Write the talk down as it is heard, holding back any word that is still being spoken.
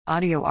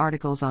Audio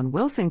articles on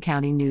Wilson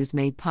County News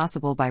made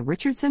possible by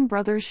Richardson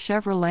Brothers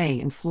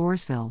Chevrolet in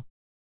Floresville.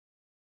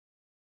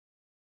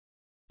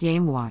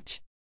 Game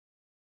Watch.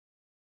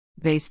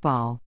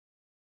 Baseball.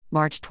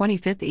 March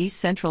 25th East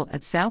Central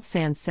at South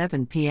San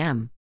 7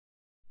 p.m.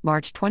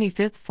 March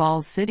 25th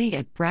Falls City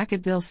at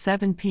Bracketville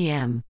 7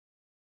 p.m.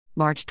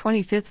 March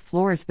 25th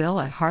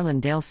Floresville at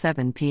Harlandale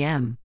 7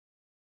 p.m.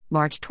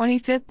 March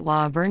 25th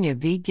La Vernia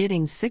v.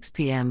 Giddings 6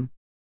 p.m.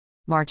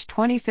 March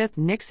 25th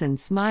Nixon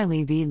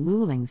Smiley v.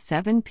 Luling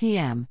 7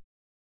 p.m.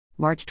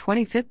 March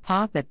 25th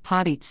Poth at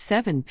Potteach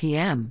 7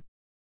 p.m.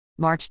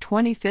 March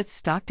 25th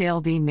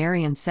Stockdale v.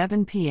 Marion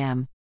 7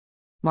 p.m.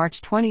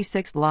 March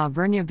 26th La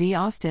Vernia v.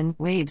 Austin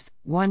Waves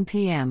 1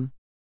 p.m.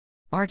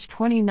 March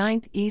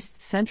 29th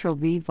East Central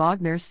v.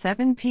 Wagner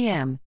 7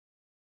 p.m.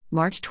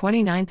 March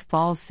 29th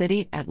Falls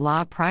City at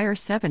La Pryor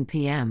 7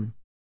 p.m.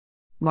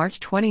 March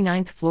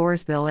 29th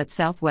Floresville at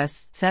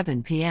Southwest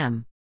 7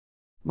 p.m.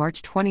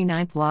 March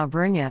 29th La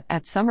Vernia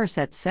at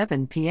Somerset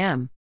 7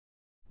 p.m.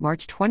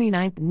 March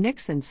 29th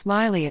Nixon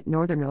Smiley at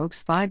Northern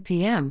Oaks 5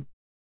 p.m.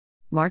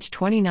 March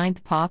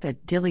 29th Poth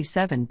at Dilley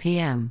 7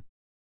 p.m.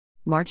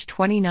 March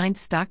 29th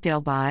Stockdale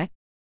by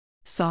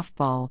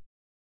Softball.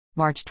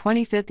 March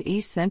 25th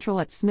East Central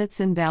at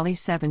Smithson Valley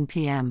 7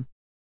 p.m.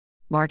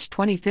 March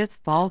 25th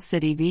Falls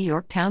City v.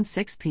 Yorktown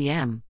 6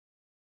 p.m.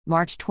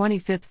 March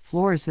 25th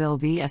Floresville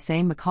v.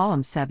 S.A.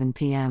 McCollum 7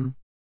 p.m.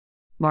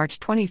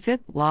 March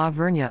 25th La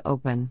Vernia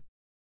Open.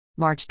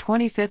 March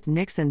 25th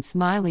Nixon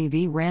Smiley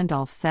v.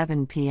 Randolph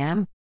 7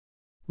 p.m.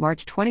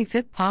 March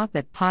 25th Poth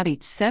at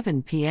Potteach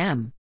 7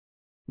 p.m.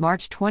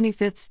 March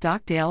 25th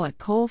Stockdale at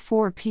Cole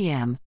 4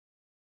 p.m.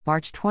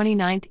 March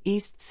 29th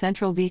East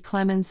Central v.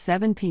 Clemens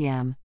 7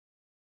 p.m.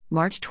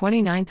 March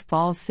 29th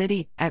Falls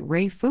City at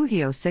Ray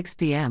Fugio 6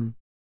 p.m.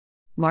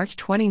 March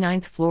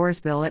 29th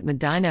Floresville at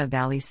Medina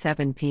Valley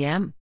 7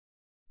 p.m.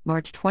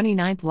 March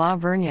 29th La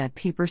Vernia at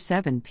Pieper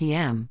 7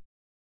 p.m.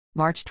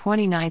 March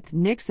 29th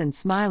Nixon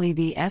Smiley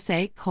v.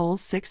 S.A. Cole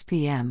 6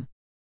 p.m.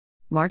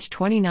 March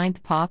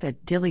 29th Poth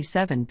at Dilley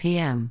 7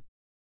 p.m.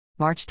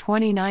 March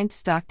 29th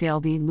Stockdale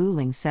v.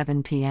 Luling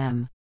 7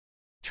 p.m.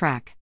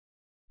 Track.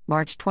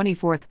 March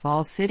 24th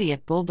Falls City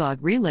at Bulldog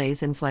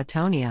Relays in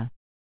Flatonia.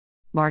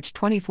 March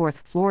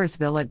 24th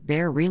Floresville at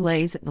Bear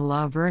Relays in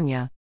La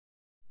Vernia.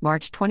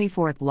 March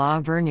 24th La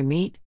Vernia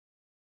Meet.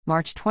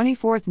 March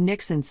 24th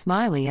Nixon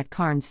Smiley at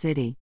Karnes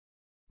City.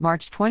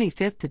 March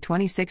 25th to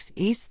 26th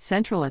East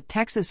Central at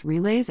Texas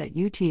Relays at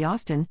UT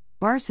Austin,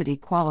 Varsity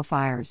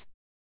Qualifiers.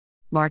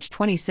 March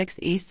 26th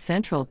East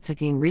Central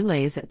Picking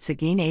Relays at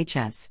Seguin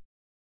HS.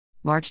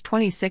 March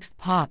 26th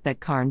Poth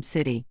at Karnes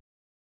City.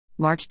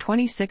 March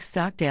 26th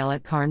Stockdale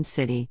at Karnes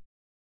City.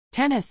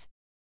 Tennis.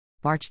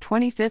 March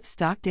 25th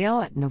Stockdale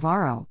at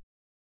Navarro.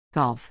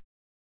 Golf.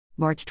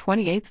 March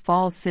 28th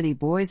Falls City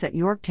Boys at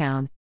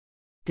Yorktown.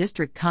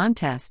 District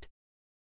Contest.